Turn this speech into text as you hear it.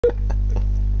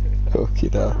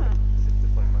Fucking hell.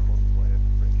 It's like my mom's way of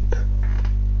breaking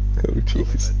it Oh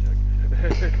jeez. up.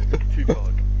 Too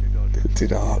dark, too dark. Too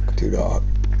dark, too dark.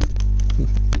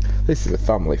 This is a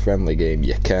family-friendly game,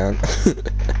 you can't. You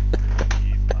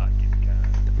fucking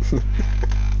can.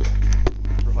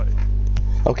 Right.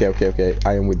 Okay,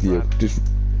 I am with you. Just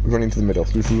run into the middle,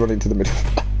 just run into the middle.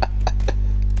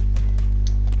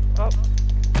 Oh.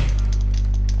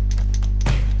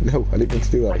 No, I didn't mean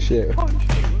to do that shit. Oh.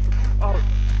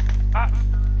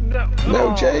 No.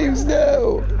 No, Oh. James,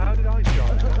 no! How did I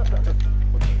die?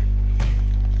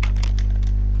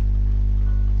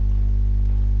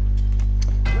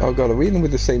 Oh god, are we in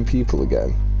with the same people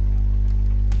again?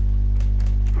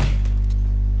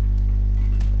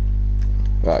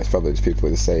 Right, it's probably just people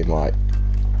with the same, like,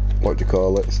 what do you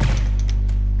call it?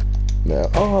 No.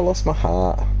 Oh, I lost my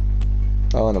heart.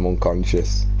 Oh, and I'm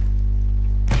unconscious.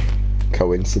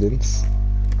 Coincidence?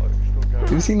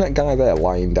 Have you seen that guy there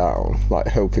lying down, like,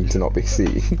 hoping to not be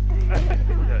seen?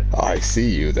 I see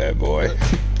you there, boy.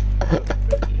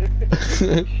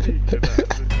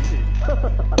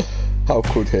 How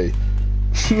could he?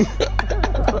 How'd you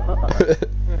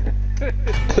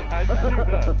do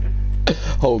that?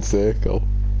 Hold circle.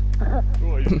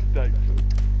 What, you just danced?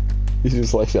 He's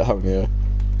just like down here.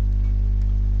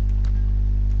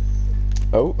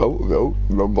 Oh,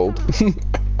 rumbled.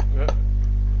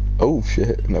 Oh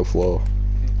shit, no floor.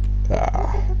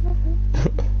 Ah.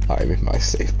 I'm in my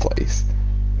safe place.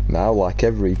 Now, like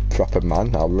every proper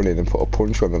man, I'll run in and put a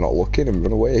punch when they're not looking and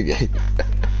run away again.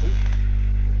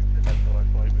 That's how I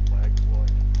fight with my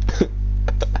ex-wife.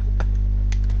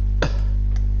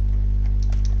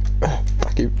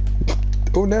 Fuck you.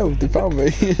 Oh no, they found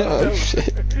me. Oh No.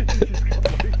 shit. You just got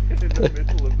like in the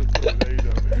middle of the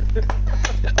tornado.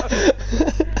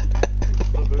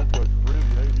 Oh, those guys really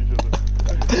hate each other.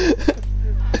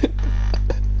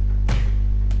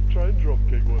 Try and drop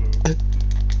kick one of them.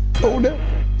 Oh no.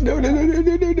 No.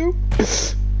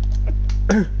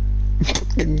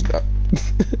 Fucking no.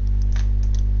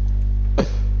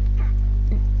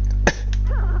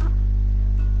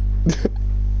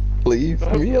 Leave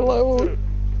me alone.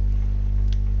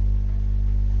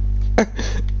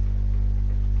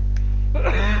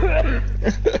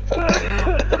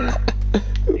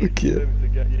 Okay. To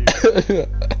get you.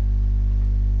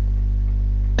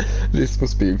 This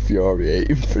must be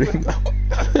infuriating for him now.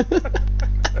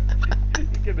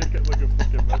 You're gonna get like a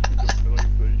fucking message of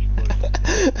PlayStation like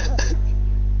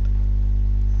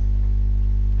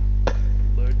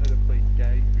learn how to play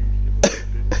game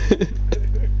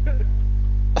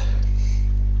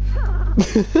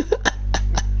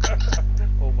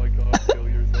Oh my god, kill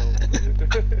yourself.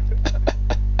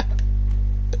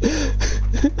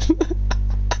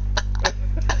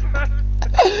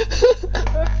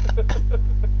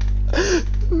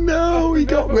 No, he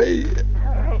got me.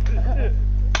 Oh shit.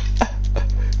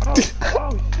 Oh shit.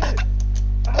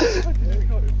 How the fuck did you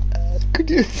go? Could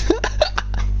you?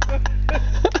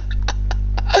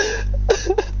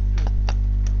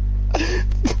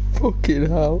 Fucking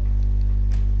hell.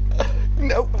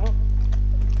 No.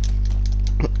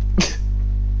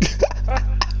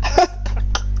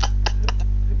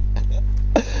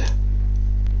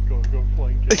 Go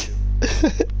flying kick him.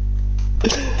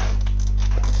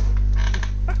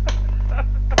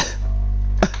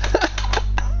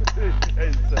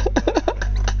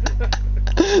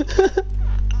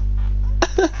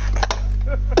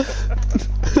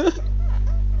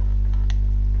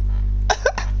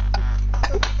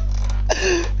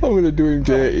 I'm gonna do him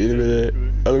dirty in a minute.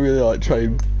 I'm gonna like try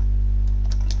and.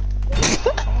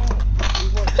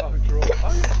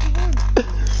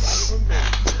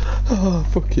 Oh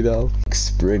fucking hell!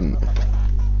 Sprint.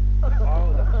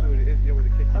 Oh, that's what it is. Yeah, with the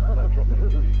kick, you like drop it.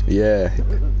 Yeah.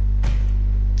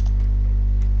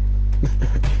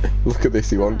 Look at this.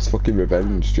 He wants fucking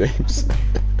revenge, James.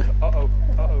 Uh-oh.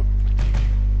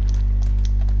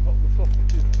 Not the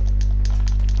sausages.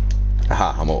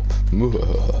 Aha! I'm up.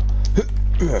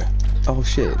 Oh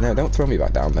shit! No, don't throw me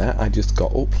back down there. I just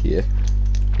got up here.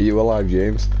 Are you alive,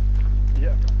 James?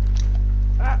 Yeah.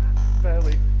 Ah,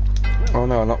 barely. Oh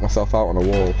no! I knocked myself out on a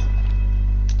wall.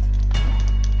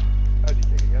 How'd you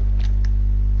kick again?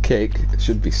 Kick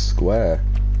should be square.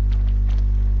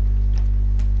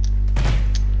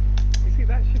 You see,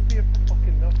 that should be a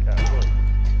fucking knockout, look.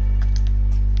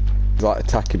 It's like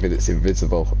attacking me that's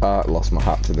invisible. Ah, I lost my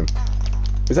hat to them.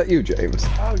 Is that you, James?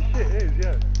 Oh shit, it is,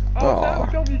 yeah. Oh Aw.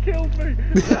 no, Dom, you killed me!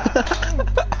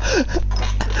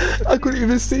 I couldn't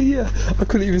even see you. I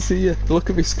couldn't even see you. Look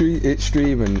at me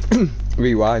stream and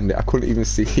rewind it. I couldn't even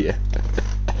see you.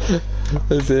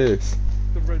 What's this?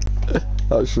 The red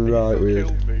That's right you weird.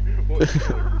 killed me. What's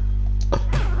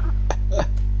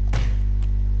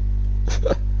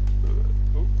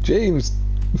James!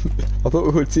 I thought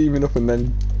we were teaming up and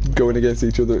then going against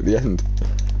each other at the end.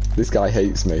 This guy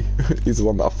hates me. He's the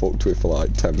one that I fucked with for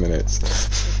like 10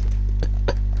 minutes.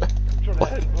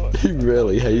 He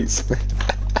really hates me.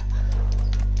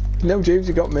 No, James,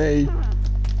 you got me.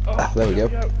 Oh, There we go.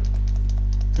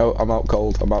 Oh, I'm out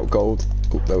cold. I'm out cold.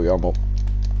 Oh, there we go. I'm up.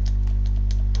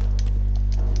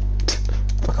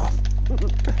 Fuck off.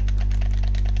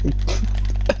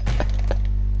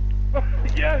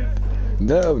 Yes!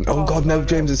 No. Oh, God, no. no.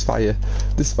 James, there's fire.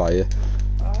 There's fire.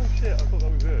 Oh shit, I thought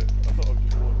that was it. I thought I was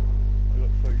just won. I got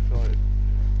so excited.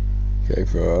 Okay,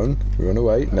 run. Run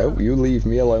away. No, you leave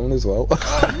me alone as well.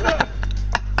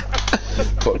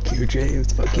 Fuck you,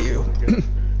 James. Fuck you.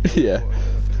 Yeah.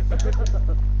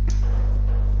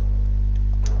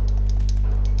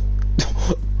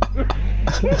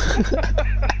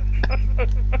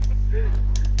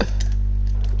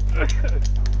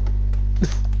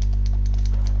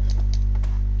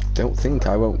 Don't think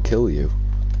I won't kill you.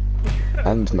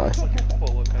 And my... Full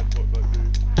on headbutt that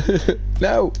dude.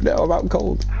 No, no, I'm out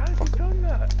cold. How have you done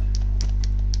that?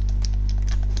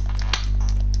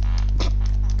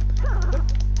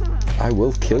 I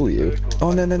will kill you.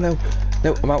 Oh, no, no, no.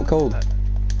 No, I'm out cold.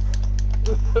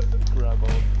 Grab on.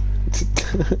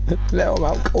 No, I'm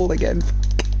out cold again.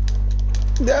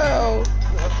 No!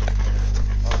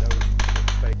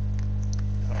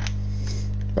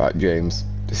 Right, James.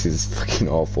 This is a fucking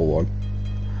awful one.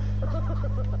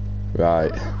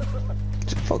 Right.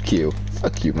 Fuck you.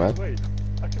 Fuck you, man. Wait,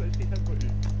 I can actually headbutt you.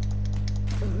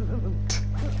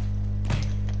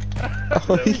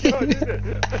 Oh, There we go, I yeah. did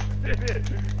it. I did it.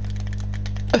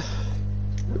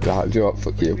 Right, do you know what?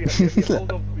 Fuck you.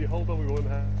 You hold on with one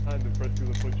hand and press the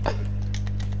punch button.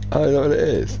 I know what it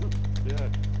is. Yeah.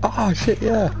 Oh, shit,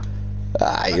 yeah.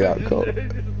 Ah, you're out cold.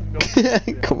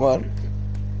 Come on.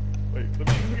 Wait, let me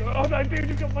just go. Oh no, dude,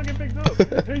 you got fucking picked up.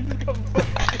 He just got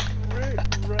fucking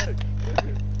wrecked.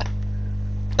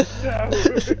 No,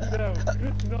 no,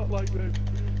 not like this.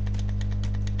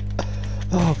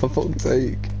 Oh, for fuck's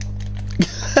sake.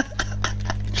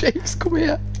 James, come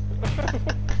here.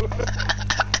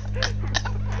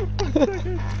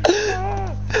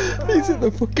 He's in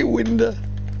the fucking window.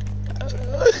 I'm trying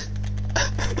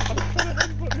to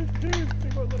headbutt this dude. He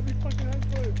won't let me fucking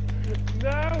headbutt.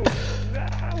 No!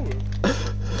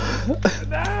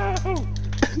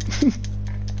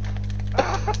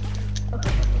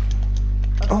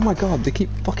 Oh my god, they keep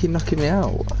fucking knocking me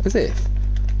out. As if.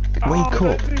 Wake Oh,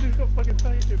 up. that dude has got fucking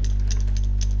taken.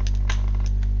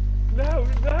 No!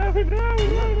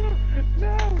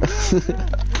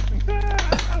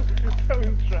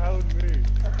 Don't drown me.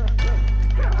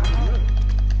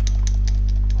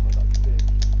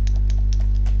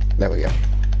 There we go.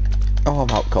 Oh, I'm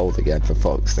out cold again, for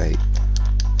fuck's sake.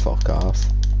 Fuck off.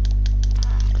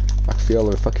 I feel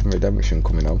the fucking redemption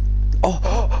coming on. Oh!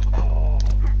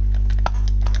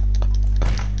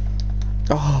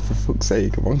 Oh, for fuck's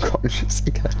sake, I'm unconscious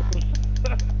again.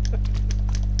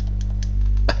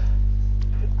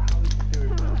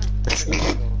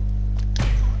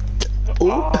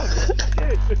 Oh,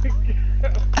 shit!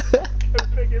 Go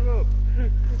pick him up!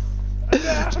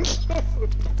 No!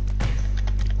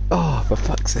 Oh, for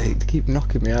fuck's sake, they keep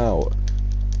knocking me out.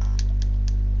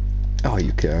 Oh,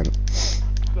 you can't.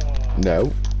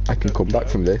 No, I can come back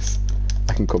from this.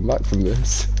 I can come back from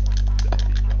this.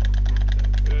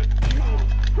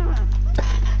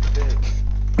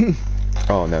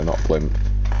 Oh no, not Blimp.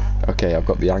 Okay, I've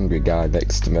got the angry guy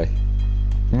next to me.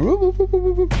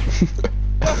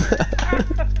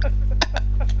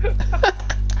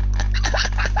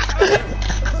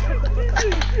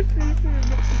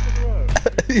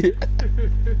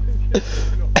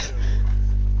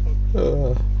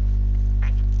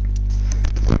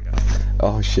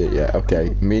 Oh shit, yeah,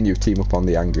 okay. Me and you team up on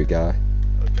the angry guy.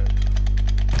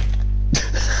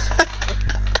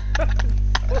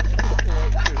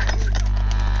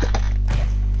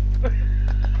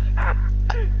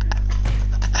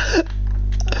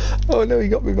 Oh no, he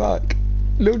got me back.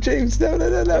 No, James, no. I'm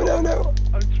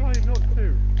trying not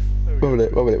to. One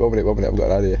minute, I've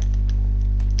got an idea.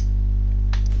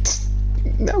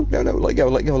 No, let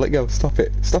go. Stop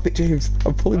it, James.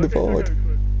 I'm pulling the board.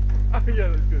 Oh, yeah,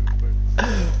 that's good.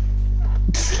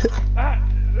 Ah,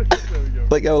 there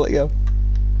we go. Let go.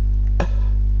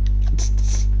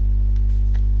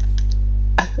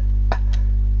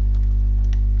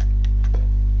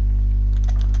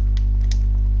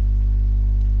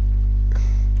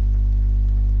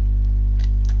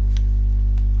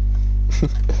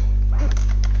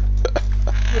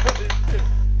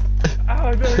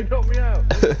 Oh no, he got me out.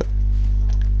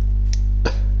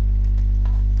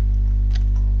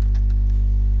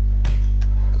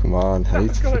 Come on, I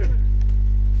need I got to... him.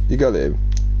 You got him?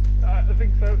 I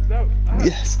think so. No.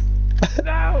 Yes!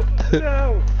 No!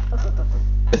 No!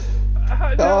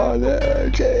 Oh no,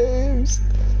 James!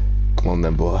 Come on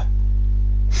then, boy.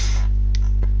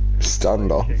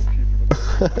 Stand off.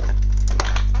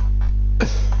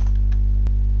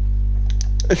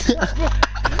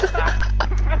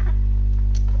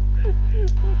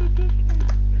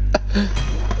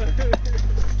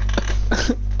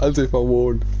 As if I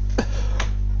won.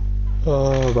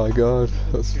 Oh my god,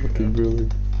 that's fucking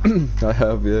brilliant. I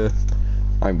have, yeah.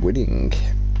 I'm winning.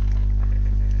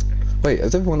 Wait,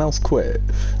 has everyone else quit?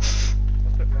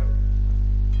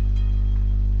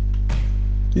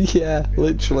 Yeah,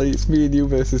 literally, it's me and you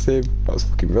versus him. That was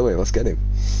fucking brilliant, let's get him.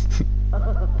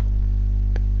 Oh,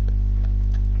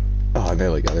 I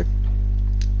nearly got him.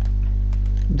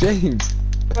 James!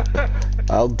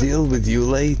 I'll deal with you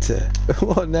later.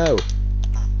 What now?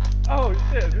 Oh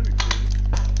shit, I didn't see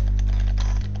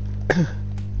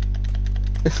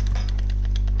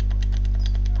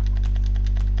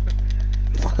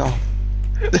Fuck off.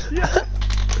 Yeah.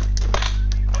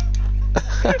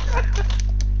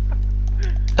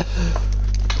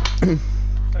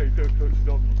 Hey, don't touch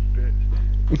Dom, you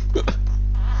bitch.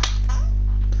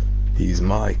 He's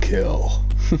my kill.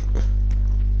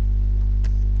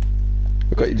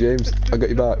 I got you, James. I got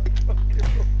you back.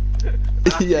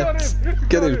 Yes.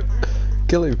 Get him.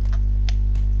 Kill him.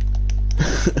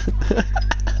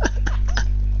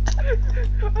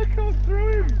 I can't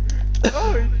throw him.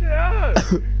 Oh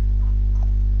shit.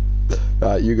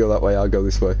 Alright, you go that way, I'll go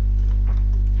this way.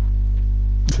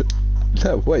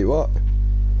 No, wait, what?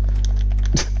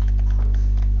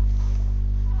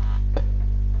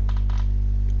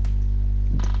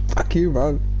 Fuck you,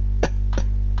 man.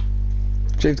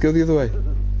 James, go the other way.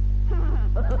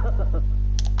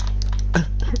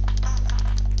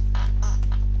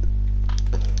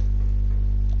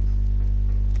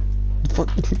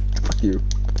 Fuck you.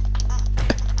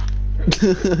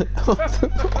 Come on,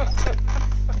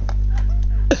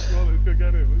 let's go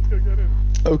get him. Let's go get him.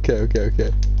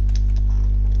 Okay.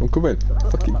 I'm coming.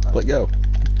 Fucking let go.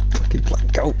 Fucking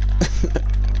let go.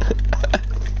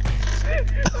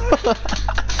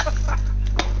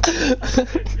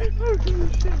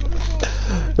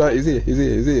 Right, he's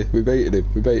here. We baited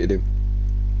him.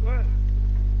 What?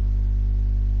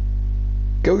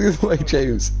 Go the other way,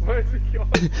 James. Where's he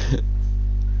gone?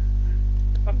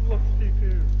 I've lost you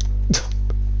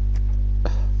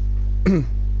too.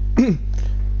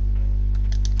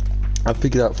 I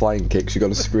figured out flying kicks. You got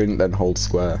to sprint, then hold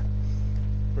square.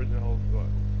 Bring the whole squad.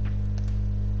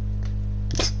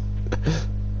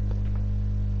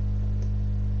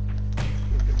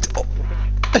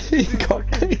 He got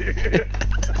me.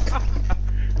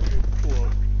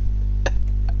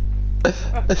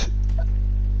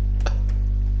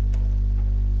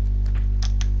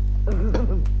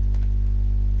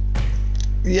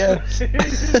 Yeah. He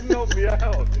just knocked me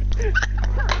out.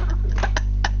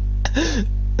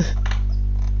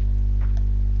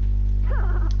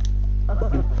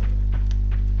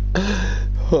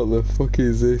 What the fuck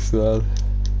is this, man?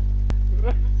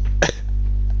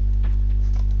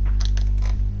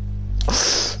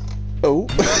 Oh.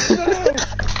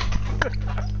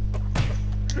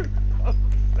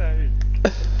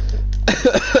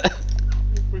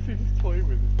 Was he just toying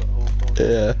with us that whole time?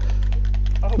 Yeah.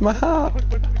 Oh, My heart.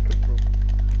 Where did it come from?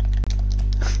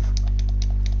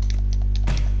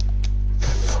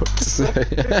 Fuck's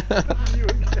sake. You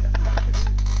again.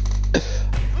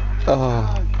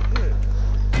 Oh.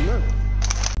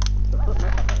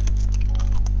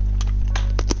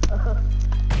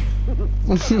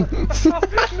 Oh shit.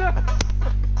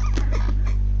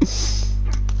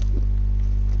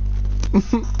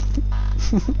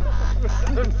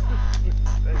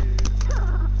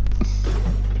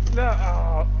 No,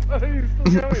 oh, he's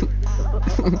still going.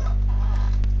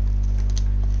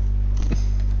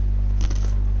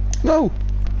 No.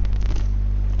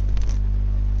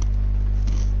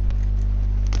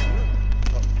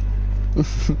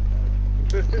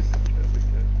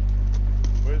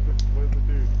 Where's the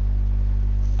dude?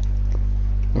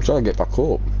 I'm trying to get back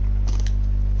up.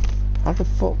 How the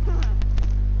fuck?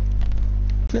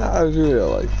 Yeah, I was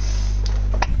really.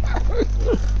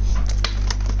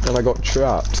 And I got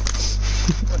trapped.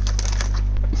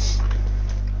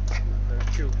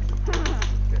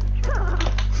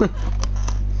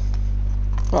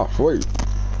 Oh, sweet.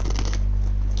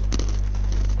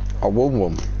 I won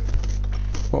one.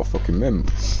 What a fucking mim.